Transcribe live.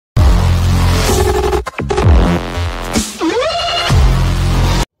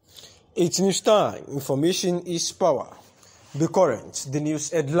It's news time. Information is power. The current, the news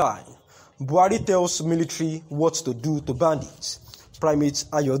headline. Buhari tells military what to do to bandits. Primate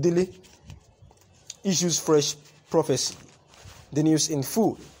Ayodele issues fresh prophecy. The news in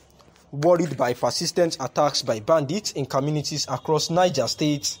full. Worried by persistent attacks by bandits in communities across Niger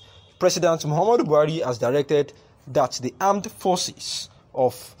State, President Muhammadu Buhari has directed that the armed forces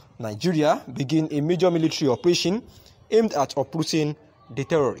of Nigeria begin a major military operation aimed at uprooting the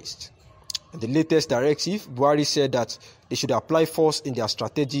terrorists. In the latest directive, Buhari said that they should apply force in their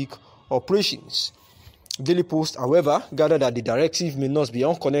strategic operations. Daily Post, however, gathered that the directive may not be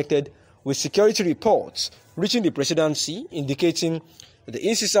unconnected with security reports reaching the presidency indicating the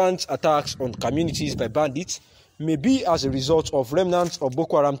incessant attacks on communities by bandits may be as a result of remnants of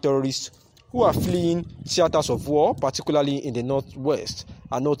Boko Haram terrorists who are fleeing theaters of war, particularly in the northwest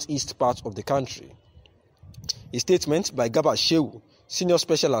and northeast parts of the country. A statement by Shøçk, Senior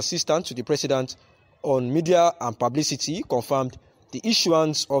Special Assistant to the President on Media and Publicity, confirmed the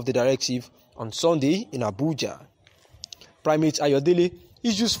issuance of the directive on Sunday in Abuja. Primate Ayodele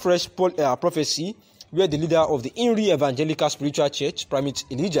issues fresh prophecy where the leader of the Inri Evangelical Spiritual Church, Primate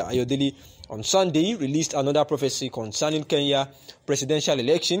Elijah Ayodele, on Sunday released another prophecy concerning Kenya presidential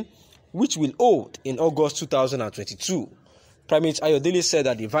election, which will hold in August 2022. Primate Ayodele said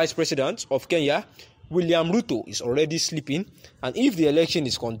that the Vice President of Kenya, William Ruto, is already sleeping, and if the election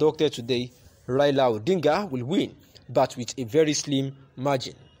is conducted today, Raila Odinga will win, but with a very slim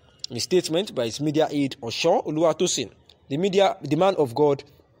margin. In a statement by his media aide Osho Oluwatosin, the man of God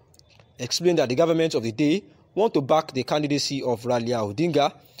explained that the government of the day want to back the candidacy of Raila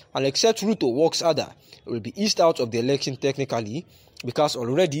Odinga, and except Ruto works harder, it will be eased out of the election technically because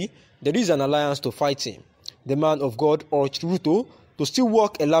already there is an alliance to fight him. The man of God urged Ruto to still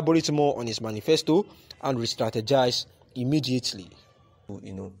work elaborate more on his manifesto and re-strategize immediately.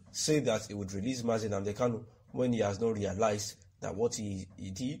 Say that he would release Mazi Nnamdi Kanu when he has not realized that what he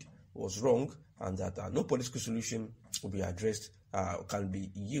did was wrong and that no political solution will be addressed, can be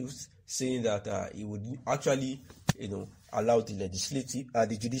used, saying that he would actually, allow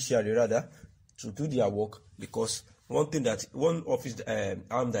the judiciary rather, to do their work, because one office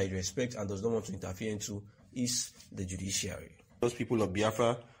arm that he respects and does not want to interfere into is the judiciary. Those people of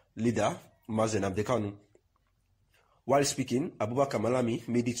Biafra leader Mazi Nnamdi Kanu. While speaking, Abubakar Malami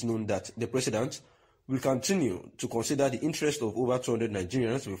made it known that the president will continue to consider the interest of over 200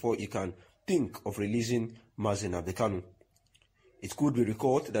 Nigerians before he can think of releasing Mazi Nnamdi Kanu. It could be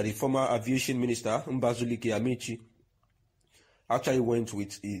recalled that the former aviation minister Mbazulike Amechi actually went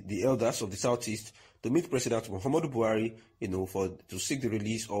with the elders of the southeast to meet President Muhammadu Buhari, to seek the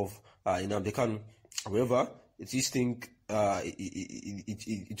release of Nnamdi Kanu. However, it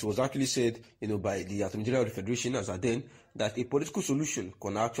was actually said, by the Attorney General of the Federation as at then, that a political solution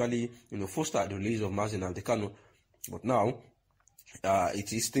can actually, foster the release of Mazi Nnamdi Kanu. But now,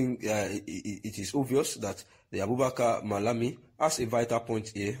 it is obvious that the Abubakar Malami has a vital point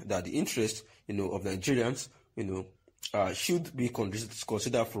here that the interest, of Nigerians, should be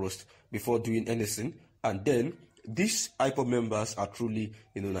considered first before doing anything, and then these IPOB members are truly,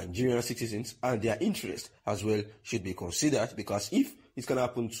 Nigerian citizens, and their interest as well should be considered, because if it can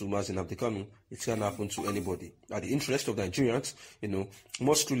happen to Mazi Nnamdi Kanu, it can happen to anybody. The interest of Nigerians,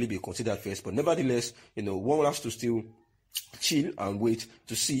 must truly be considered first. But nevertheless, one has to still chill and wait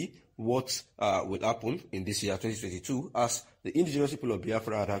to see what will happen in this year 2022, as the indigenous people of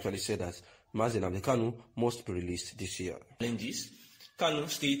Biafra had actually said that Mazi Nnamdi Kanu must be released this year. Kanu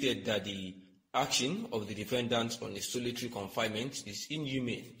stated that the action of the defendants on a solitary confinement is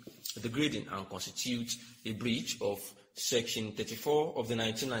inhumane, degrading, and constitutes a breach of Section 34 of the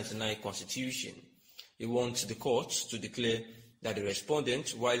 1999 Constitution. He wants the courts to declare that the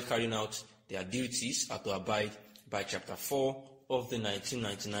respondents, while carrying out their duties, are to abide by Chapter 4 of the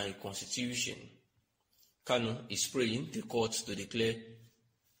 1999 Constitution. Kanu is praying the courts to declare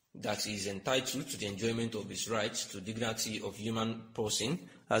that he is entitled to the enjoyment of his rights to dignity of human person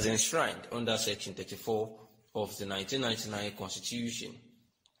as enshrined under Section 34 of the 1999 Constitution.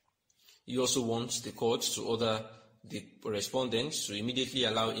 He also wants the courts to order the respondents to immediately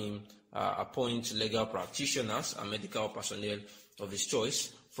allow him appoint legal practitioners and medical personnel of his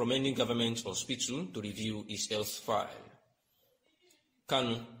choice from any government hospital to review his health file.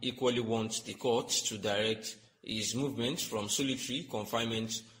 Kanu equally wants the courts to direct his movement from solitary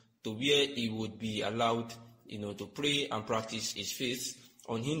confinement to where he would be allowed, to pray and practice his faith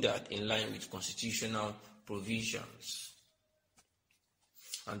unhindered in line with constitutional provisions.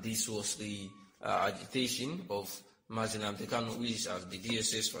 And this was the agitation of Mazi Nnamdi Kanu, who is at the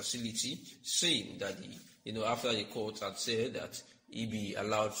DSS facility, saying that after the court had said that he be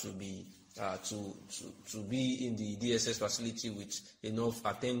allowed to be to be in the DSS facility with enough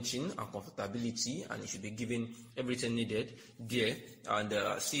attention and comfortability, and he should be given everything needed there. And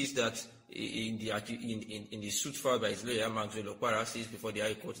says that in the suit filed by his lawyer, Maxwell Okpara, says before the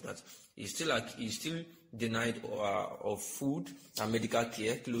High Court that he's still denied of food and medical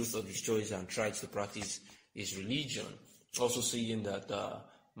care, clothes of his choice, and tried to practice his religion. Also saying that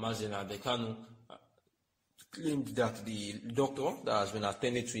Mazen Abekanu claimed that the doctor that has been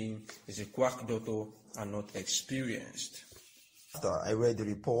attending to him is a quack doctor and not experienced. After I read the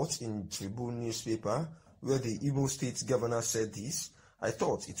report in Tribune newspaper where the Imo State governor said this, I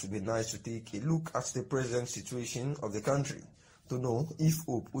thought it would be nice to take a look at the present situation of the country to know if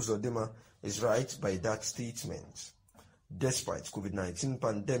Hope Uzodinma is right by that statement. Despite COVID-19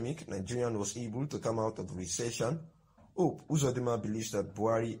 pandemic, Nigeria was able to come out of the recession. Hope Uzodinma believes that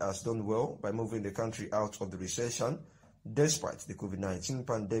Buhari has done well by moving the country out of the recession, despite the COVID-19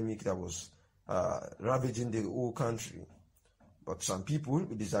 pandemic that was ravaging the whole country. But some people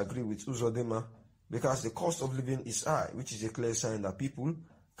will disagree with Uzodinma because the cost of living is high, which is a clear sign that people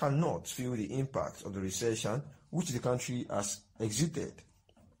cannot feel the impact of the recession which the country has exited.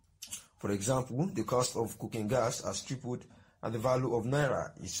 For example, the cost of cooking gas has tripled and the value of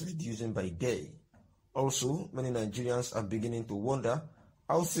Naira is reducing by day. Also, many Nigerians are beginning to wonder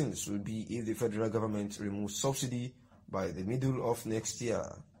how things will be if the federal government removes subsidy by the middle of next year.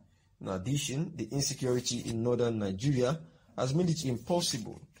 In addition, the insecurity in northern Nigeria has made it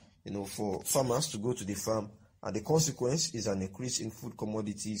impossible, for farmers to go to the farm, and the consequence is an increase in food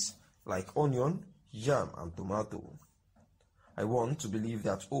commodities like onion, yam, and tomato. I want to believe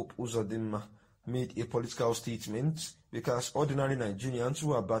that Hope Uzodinma made a political statement because ordinary Nigerians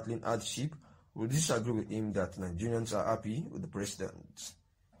who are battling hardship will disagree with him that Nigerians are happy with the president.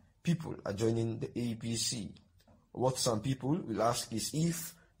 People are joining the APC. What some people will ask is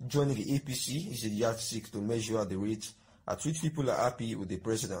if joining the APC is a yardstick to measure the rate at which people are happy with the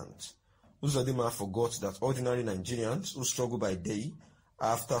president. Uzodinma forgot that ordinary Nigerians who struggle by day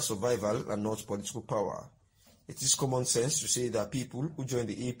are after survival and not political power. It is common sense to say that people who join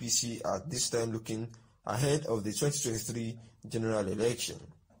the APC are this time looking ahead of the 2023 general election.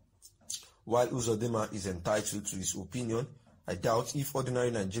 While Uzodinma is entitled to his opinion, I doubt if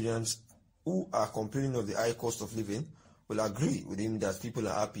ordinary Nigerians who are complaining of the high cost of living will agree with him that people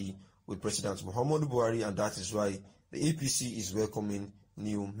are happy with President Muhammadu Buhari, and that is why the APC is welcoming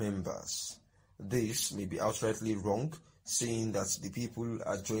new members. This may be outrightly wrong, saying that the people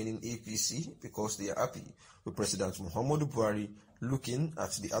are joining APC because they are happy with President Muhammadu Buhari, looking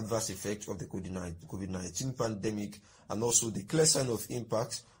at the adverse effect of the COVID-19 pandemic and also the clear sign of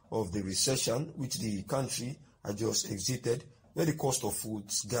impact of the recession which the country had just exited, where the cost of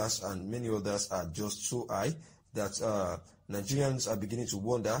foods, gas, and many others are just so high that Nigerians are beginning to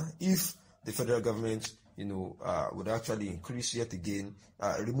wonder if the federal government, would actually increase yet again,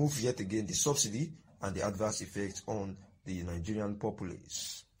 remove yet again the subsidy and the adverse effect on the Nigerian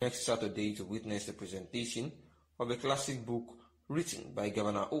populace. Next Saturday to witness the presentation of a classic book written by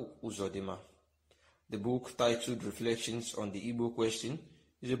Governor Hope Uzodinma. The book, titled Reflections on the Igbo Question,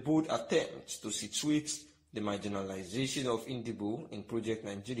 is a bold attempt to situate the marginalization of Indigo in Project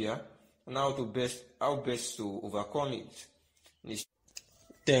Nigeria and how best to overcome it.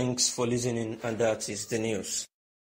 Thanks for listening, and that is the news.